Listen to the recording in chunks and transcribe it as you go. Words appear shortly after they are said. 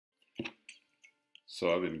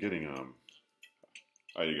So I've been getting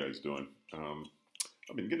how you guys doing?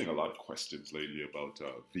 I've been getting a lot of questions lately about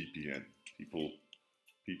VPN. People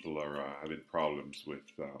people are having problems with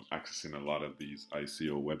accessing a lot of these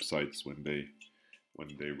ICO websites when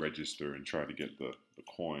they register and try to get the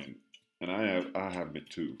coin. And I have been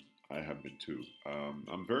too. I have been too.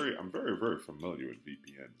 I'm very familiar with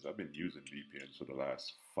VPNs. I've been using VPNs for the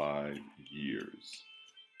last 5 years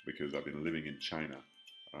because I've been living in China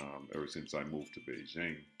ever since I moved to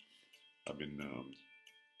Beijing. I've been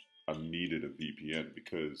I've needed a VPN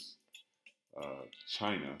because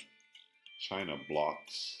China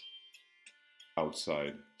blocks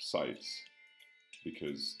outside sites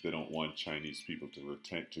because they don't want Chinese people to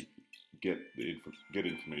retain to get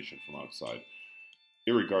information from outside,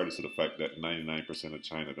 irregardless of the fact that 99% of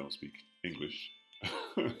China don't speak English.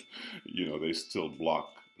 They still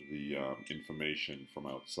block the information from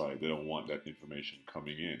outside. They don't want that information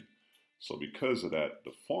coming in. So because of that,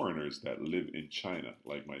 the foreigners that live in China,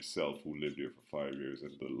 like myself, who lived here for 5 years,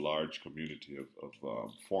 and the large community of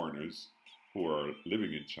foreigners who are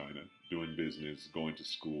living in China, doing business, going to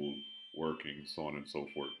school, working, so on and so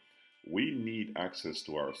forth, we need access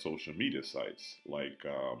to our social media sites like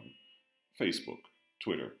Facebook,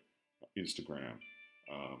 Twitter, Instagram,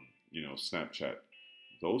 Snapchat.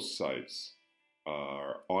 Those sites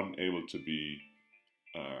are unable to be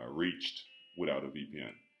reached without a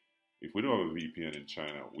VPN. If we don't have a VPN in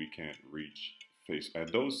China, we can't reach Facebook. And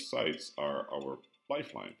those sites are our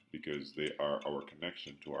lifeline because they are our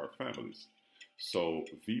connection to our families. So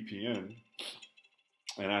VPN,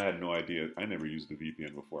 and I had no idea. I never used the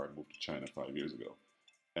VPN before I moved to China 5 years ago.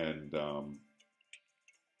 And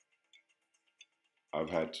I've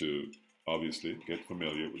had to obviously get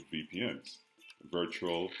familiar with VPNs,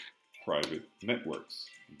 virtual private networks.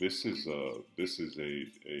 This is a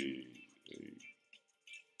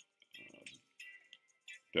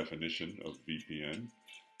definition of VPN.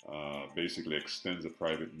 Basically extends a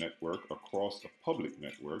private network across a public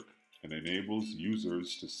network and enables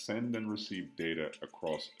users to send and receive data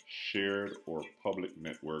across shared or public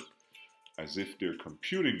network as if their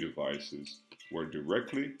computing devices were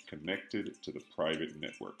directly connected to the private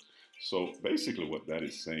network. So basically what that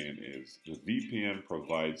is saying is the VPN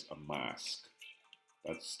provides a mask.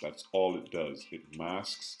 That's all it does. It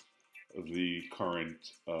masks the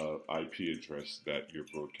current IP address that you're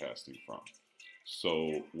broadcasting from.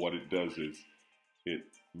 So what it does is it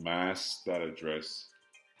masks that address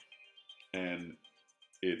and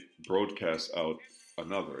it broadcasts out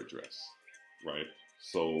another address, right?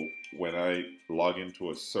 So when I log into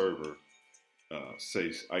a server,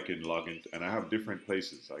 say I can log in, and I have different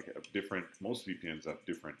places. I have different. Most VPNs have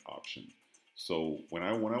different options. So when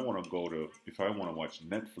I want to go to, if I want to watch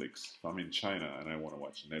Netflix, if I'm in China and I want to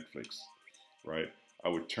watch Netflix, right? I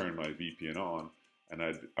would turn my VPN on, and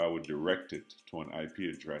I would direct it to an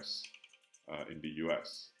IP address in the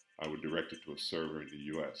U.S. I would direct it to a server in the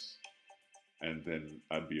U.S. and then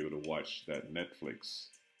I'd be able to watch that Netflix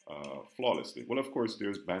flawlessly. Well, of course,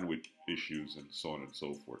 there's bandwidth issues and so on and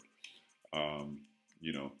so forth. Um,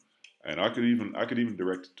 you know, and I could even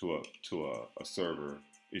direct it to a server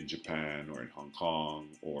in Japan or in Hong Kong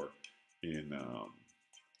or in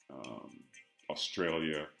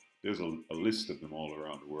Australia. There's a list of them all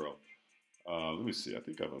around the world. Let me see. I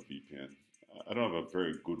think I have a VPN. I don't have a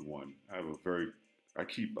very good one. I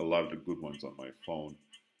keep a lot of the good ones on my phone.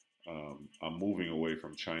 I'm moving away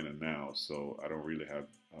from China now, so I don't really have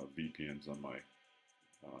VPNs on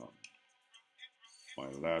um, my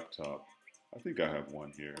laptop. I think I have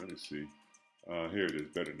one here. Let me see. Here it is,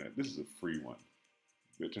 BetterNet. This is a free one.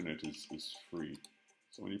 BetterNet is free.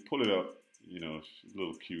 So when you pull it up,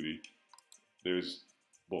 little cutie, there's,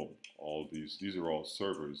 boom, all these are all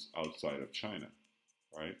servers outside of China,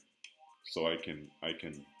 right? So I can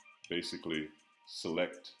basically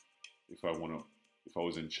select if I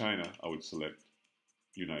was in China, I would select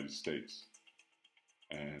United States.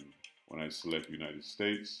 And when I select United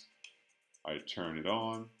States, I turn it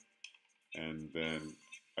on, and then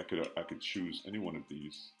I could choose any one of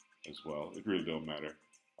these as well. It really don't matter.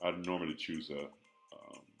 I'd normally choose a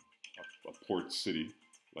port city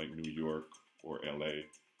like New York or LA,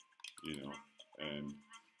 and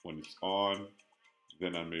when it's on,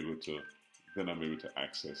 then I'm able to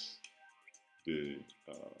access the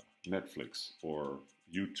Netflix or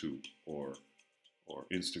YouTube or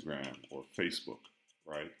Instagram or Facebook,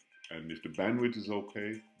 right? And if the bandwidth is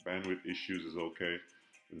okay, bandwidth issues is okay,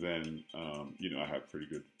 then I have pretty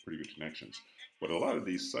good connections. But a lot of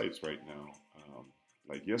these sites right now,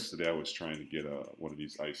 like yesterday, I was trying to get one of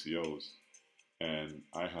these ICOs, and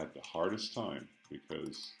I had the hardest time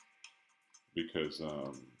because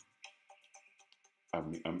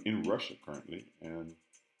I'm in Russia currently, and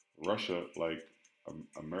Russia, like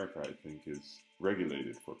America, I think, is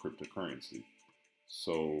regulated for cryptocurrency.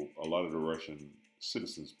 So a lot of the Russian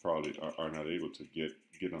citizens probably are not able to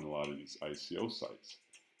get on a lot of these ICO sites.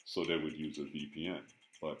 So they would use a VPN.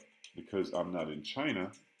 But because I'm not in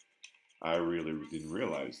China, I really didn't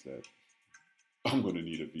realize that I'm going to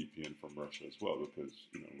need a VPN from Russia as well, because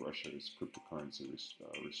Russia is cryptocurrency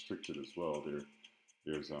restricted as well.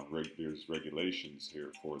 There's regulations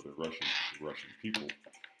here for the Russian people.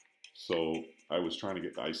 So I was trying to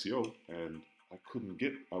get the ICO, and I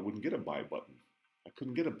wouldn't get a buy button. I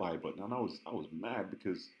couldn't get a buy button, and I was mad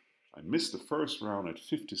because I missed the first round at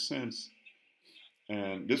 50 cents,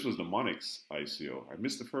 and this was the Monix ICO. I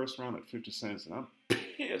missed the first round at 50 cents, and I'm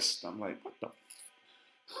pissed. I'm like, what the?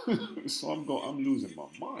 So I'm losing my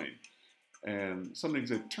mind, and something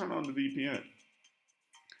said turn on the VPN,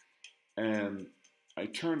 and I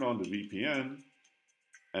turned on the VPN,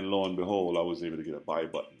 and lo and behold, I was able to get a buy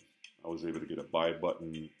button. I was able to get a buy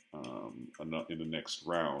button in the next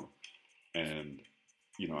round, and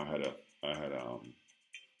I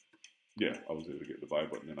was able to get the buy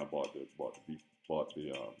button, and I bought the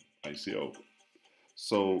ICO.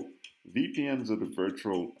 So VPNs are the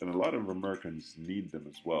virtual, and a lot of Americans need them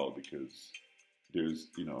as well, because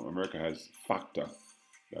America has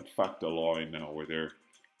FACTA law in now, where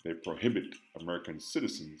they prohibit American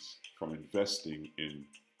citizens from investing in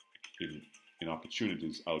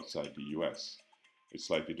opportunities outside the U.S. It's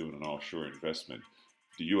like they're doing an offshore investment.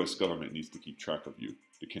 The U.S. government needs to keep track of you.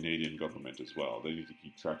 The Canadian government as well. They need to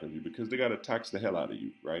keep track of you because they got to tax the hell out of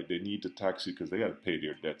you, right? They need to tax you because they got to pay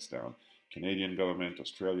their debts down. Canadian government,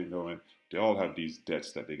 Australian government, they all have these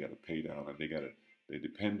debts that they got to pay down, and they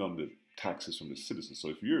depend on the taxes from the citizens. So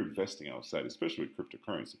if you're investing outside, especially with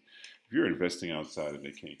cryptocurrency, if you're investing outside and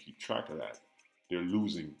they can't keep track of that, they're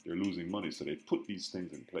losing money. So they put these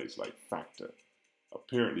things in place like FACTA.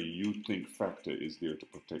 Apparently, you think FACTA is there to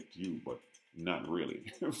protect you, but not really.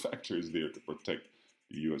 FACTA is there to protect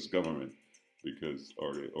the U.S. government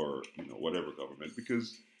or whatever government,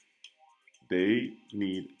 because they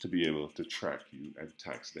need to be able to track you and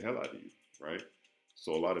tax the hell out of you, right?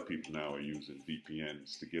 So a lot of people now are using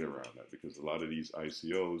VPNs to get around that, because a lot of these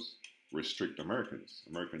ICOs restrict Americans.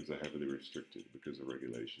 Americans are heavily restricted because of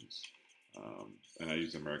regulations. And I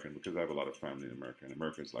use American because I have a lot of family in America, and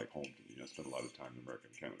America is like home to me. I spend a lot of time in America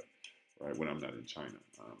and Canada, right, when I'm not in China,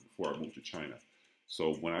 before I moved to China.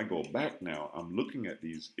 So when I go back now, I'm looking at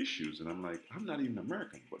these issues, and I'm like, I'm not even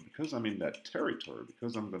American, but because I'm in that territory,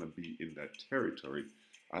 because I'm going to be in that territory,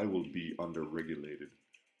 I will be under a regulated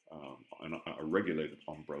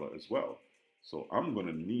umbrella as well. So I'm going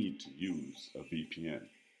to need to use a VPN.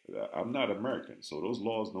 I'm not American, so those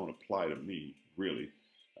laws don't apply to me, really.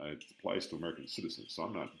 It applies to American citizens, so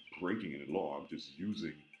I'm not breaking any law. I'm just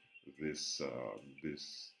using these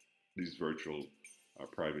virtual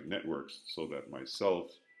private networks so that myself,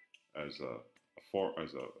 as a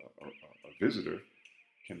visitor,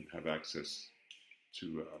 can have access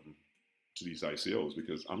to these ICOs,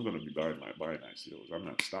 because I'm going to be buying ICOs. I'm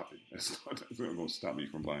not stopping. That's not going to stop me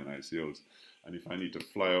from buying ICOs. And if I need to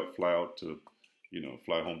fly out to,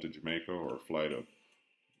 fly home to Jamaica, or fly to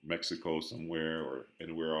Mexico somewhere, or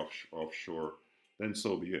anywhere offshore, then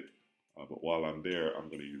so be it. But while I'm there, I'm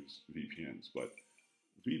going to use VPNs. But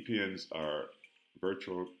VPNs are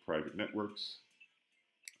virtual private networks.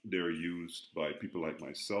 They're used by people like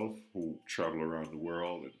myself who travel around the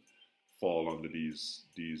world and fall under these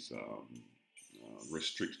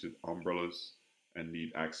restricted umbrellas and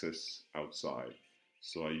need access outside.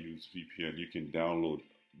 So I use VPN. You can download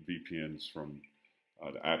VPNs from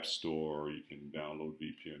the App Store. You can download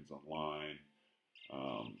VPNs online,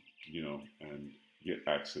 and get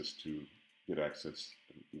access,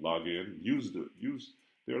 log in, use.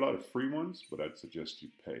 There are a lot of free ones, but I'd suggest you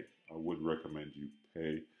pay. I would recommend you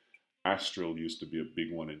pay. Astral used to be a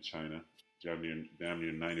big one in China. Damn near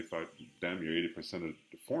 80% of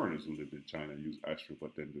the foreigners who lived in China used Astral,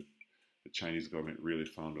 but then the Chinese government really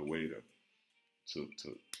found a way to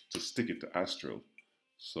stick it to Astral.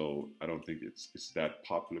 So I don't think it's that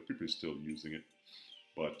popular. People are still using it,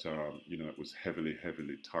 but it was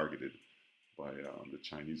heavily targeted by the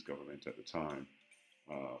Chinese government at the time.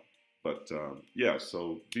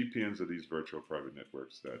 So VPNs are these virtual private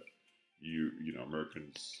networks that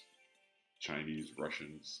Americans, Chinese,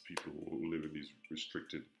 Russians, people who live in these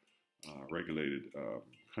restricted, regulated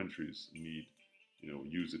countries need,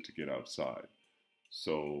 use it to get outside.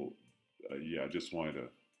 So I just wanted to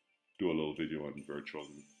do a little video on virtual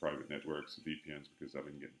and private networks, VPNs, because I've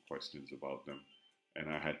been getting questions about them, and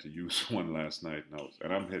I had to use one last night,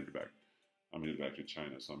 and I'm headed back. I'm headed back to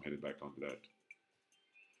China, so I'm headed back onto that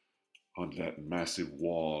on that massive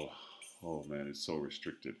wall. Oh man, it's so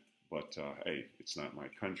restricted. But hey, it's not my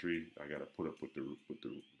country. I got to put up with the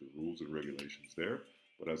rules and regulations there.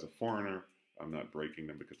 But as a foreigner, I'm not breaking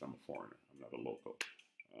them because I'm a foreigner. I'm not a local.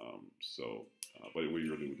 But it really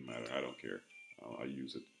wouldn't matter. I don't care. I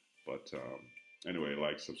use it. But anyway,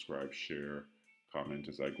 like, subscribe, share, comment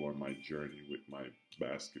as I go on my journey with my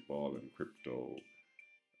basketball and crypto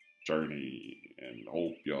journey. And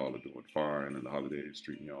hope y'all are doing fine and the holidays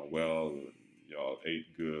treating y'all well. And y'all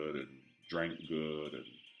ate good and drank good and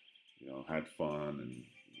had fun and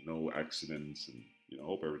no accidents and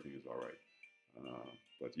hope everything is all right.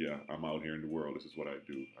 But yeah, I'm out here in the world. This is what I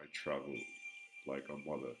do. I travel like a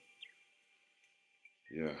mother.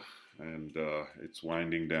 Yeah, and it's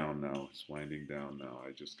winding down now. It's winding down now.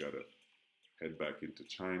 I just gotta head back into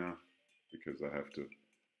China because I have to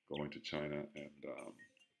go into China and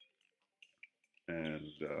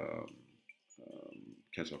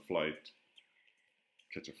catch a flight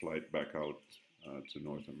back out to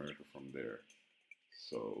North America from there.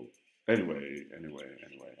 So anyway.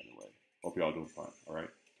 Hope y'all doing fine. All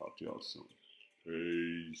right. Talk to y'all soon.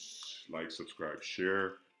 Peace. Like, subscribe,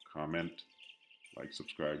 share, comment. Like,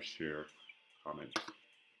 subscribe, share, comment.